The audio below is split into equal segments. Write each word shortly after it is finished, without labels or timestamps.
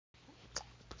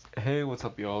Hey, what's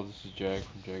up, y'all? This is Jag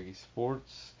from Jaggy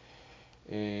Sports,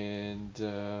 and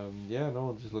yeah,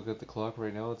 no, just look at the clock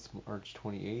right now. It's March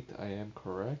 28th. I am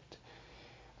correct.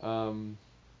 Um,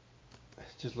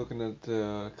 just looking at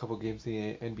a couple games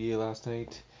in the NBA last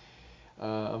night.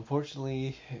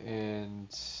 Unfortunately,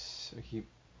 and I keep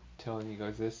telling you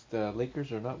guys this, the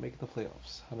Lakers are not making the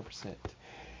playoffs. 100%.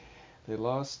 They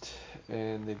lost,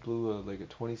 and they blew like a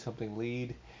 20-something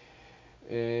lead.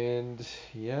 And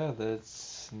yeah,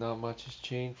 that's not much has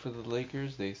changed for the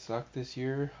Lakers. They suck this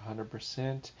year,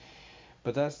 100%.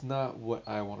 But that's not what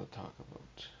I want to talk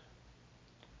about.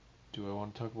 Do I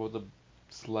want to talk about the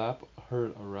slap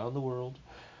heard around the world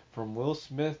from Will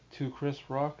Smith to Chris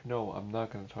Rock? No, I'm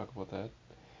not going to talk about that.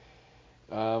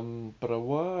 But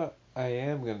what I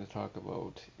am going to talk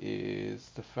about is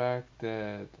the fact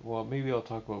that, well, maybe I'll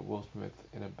talk about Will Smith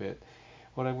in a bit.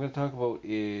 What I'm going to talk about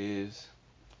is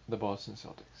the Boston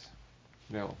Celtics.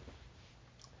 Now,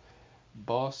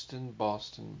 Boston,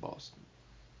 Boston, Boston.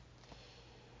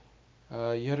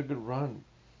 You had a good run.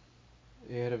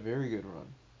 You had a very good run.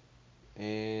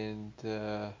 And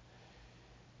a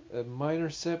minor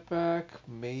setback,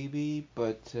 maybe,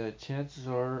 but chances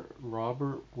are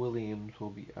Robert Williams will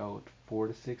be out 4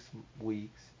 to 6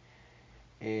 weeks,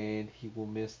 and he will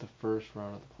miss the first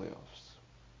round of the playoffs.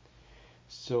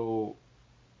 So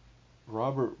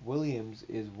Robert Williams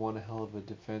is one hell of a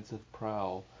defensive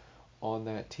prowl on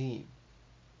that team.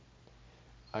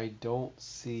 I don't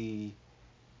see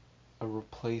a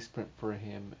replacement for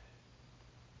him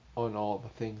on all the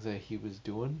things that he was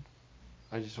doing.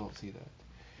 I just don't see that.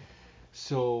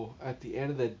 So at the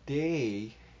end of the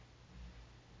day,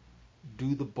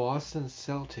 do the Boston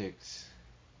Celtics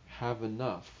have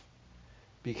enough?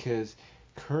 Because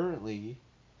currently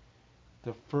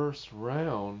the first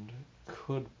round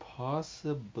could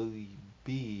possibly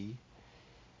be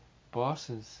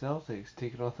Boston Celtics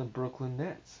taking on the Brooklyn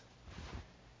Nets.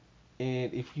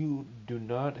 And if you do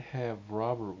not have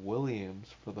Robert Williams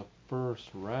for the first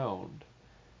round,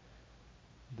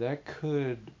 that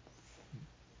could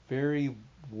very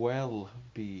well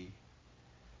be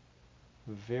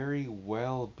very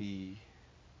well be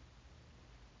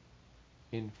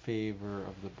in favor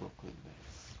of the Brooklyn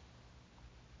Nets.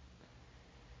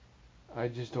 I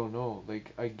just don't know.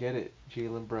 Like, I get it.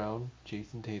 Jaylen Brown,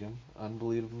 Jason Tatum,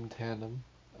 unbelievable tandem,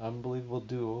 unbelievable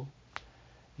duo.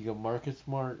 You got Marcus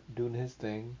Smart doing his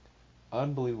thing,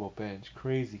 unbelievable bench,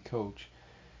 crazy coach.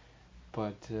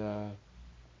 But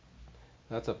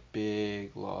that's a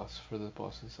big loss for the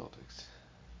Boston Celtics.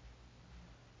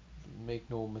 Make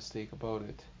no mistake about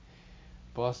it.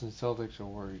 Boston Celtics are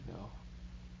worried now.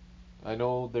 I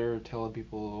know they're telling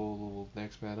people, oh, well,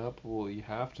 next man up. Well, you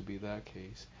have to be that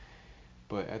case.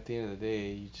 But at the end of the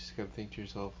day, you just gotta think to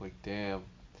yourself, like, damn,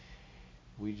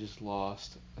 we just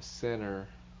lost a center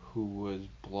who was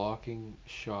blocking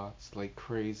shots like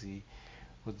crazy.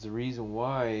 Was the reason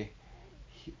why,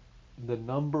 he, the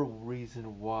number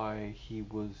reason why he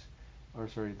was, or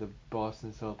sorry, the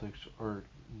Boston Celtics are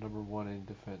number one in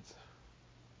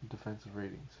defensive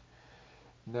ratings.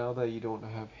 Now that you don't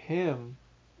have him,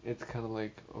 it's kind of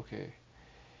like, okay,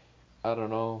 I don't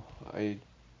know.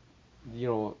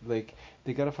 Like,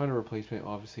 they gotta find a replacement,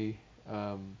 obviously.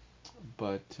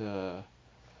 But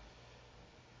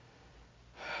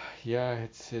yeah,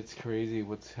 it's crazy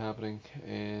what's happening,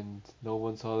 and no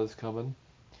one saw this coming.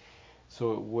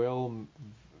 So it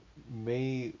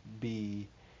may be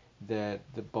that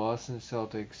the Boston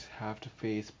Celtics have to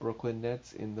face Brooklyn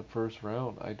Nets in the first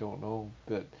round. I don't know,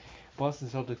 but Boston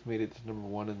Celtics made it to number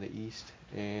one in the East,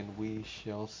 and we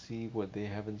shall see what they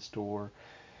have in store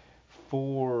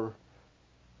for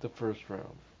the first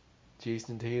round.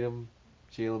 Jason Tatum,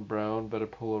 Jaylen Brown better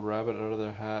pull a rabbit out of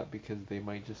their hat because they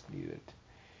might just need it.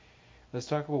 Let's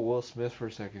talk about Will Smith for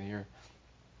a second here.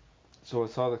 So I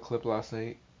saw the clip last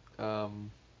night.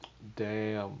 Um,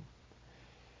 Damn.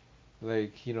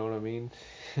 Like, you know what I mean?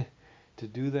 To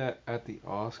do that at the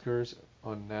Oscars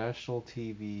on national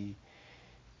TV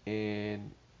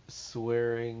and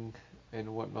swearing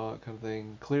and whatnot kind of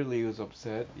thing. Clearly he was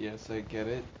upset. Yes, I get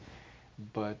it.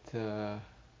 But,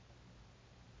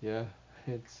 yeah,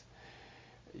 it's,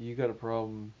 you got a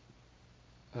problem.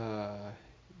 Uh,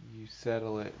 you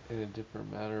settle it in a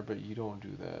different manner, but you don't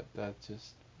do that.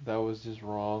 That was just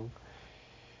wrong.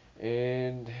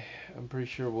 And I'm pretty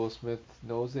sure Will Smith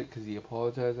knows it because he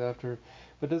apologized after,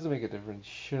 but it doesn't make a difference.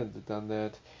 He shouldn't have done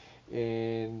that.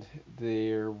 And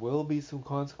there will be some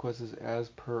consequences as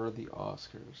per the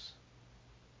Oscars.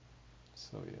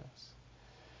 So yes.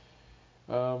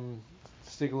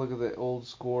 Let's take a look at the old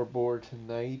scoreboard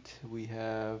tonight. We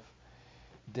have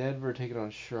Denver taking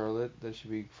on Charlotte. That should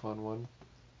be a fun one.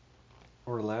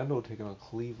 Orlando taking on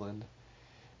Cleveland.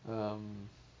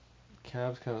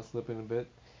 Cavs kind of slipping a bit.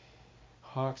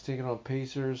 Hawks taking on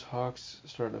Pacers. Hawks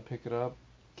starting to pick it up.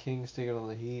 Kings taking on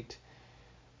the Heat.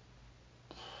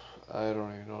 I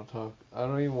don't even know talk. I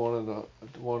don't even want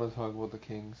to talk about the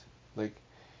Kings. Like,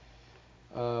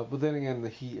 but then again, the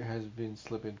Heat has been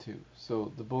slipping too.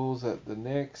 So the Bulls at the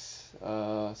Knicks,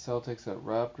 Celtics at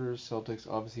Raptors. Celtics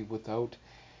obviously without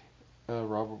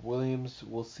Robert Williams.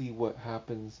 We'll see what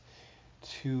happens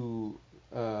to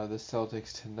the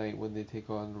Celtics tonight when they take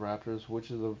on the Raptors,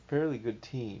 which is a fairly good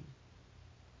team.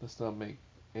 Let's not make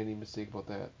any mistake about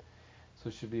that. So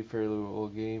it should be a fairly low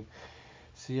game.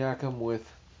 Siakam with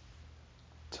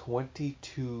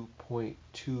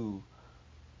 22.2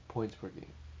 points per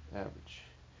game average.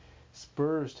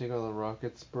 Spurs take on the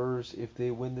Rockets. Spurs, if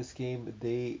they win this game,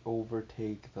 they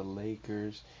overtake the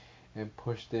Lakers and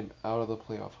push them out of the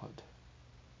playoff hunt.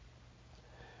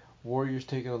 Warriors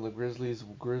taking on the Grizzlies.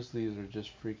 Grizzlies are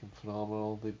just freaking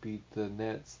phenomenal. They beat the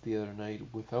Nets the other night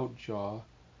without Ja.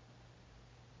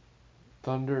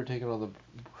 Thunder taking on the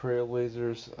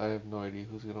Trailblazers. I have no idea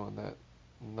who's going to win that.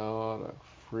 Not a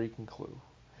freaking clue.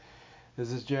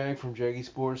 This is Jag from Jaggy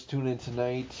Sports. Tune in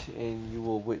tonight and you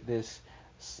will witness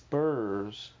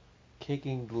Spurs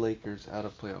kicking the Lakers out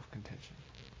of playoff contention.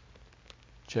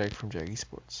 Jag from Jaggy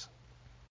Sports.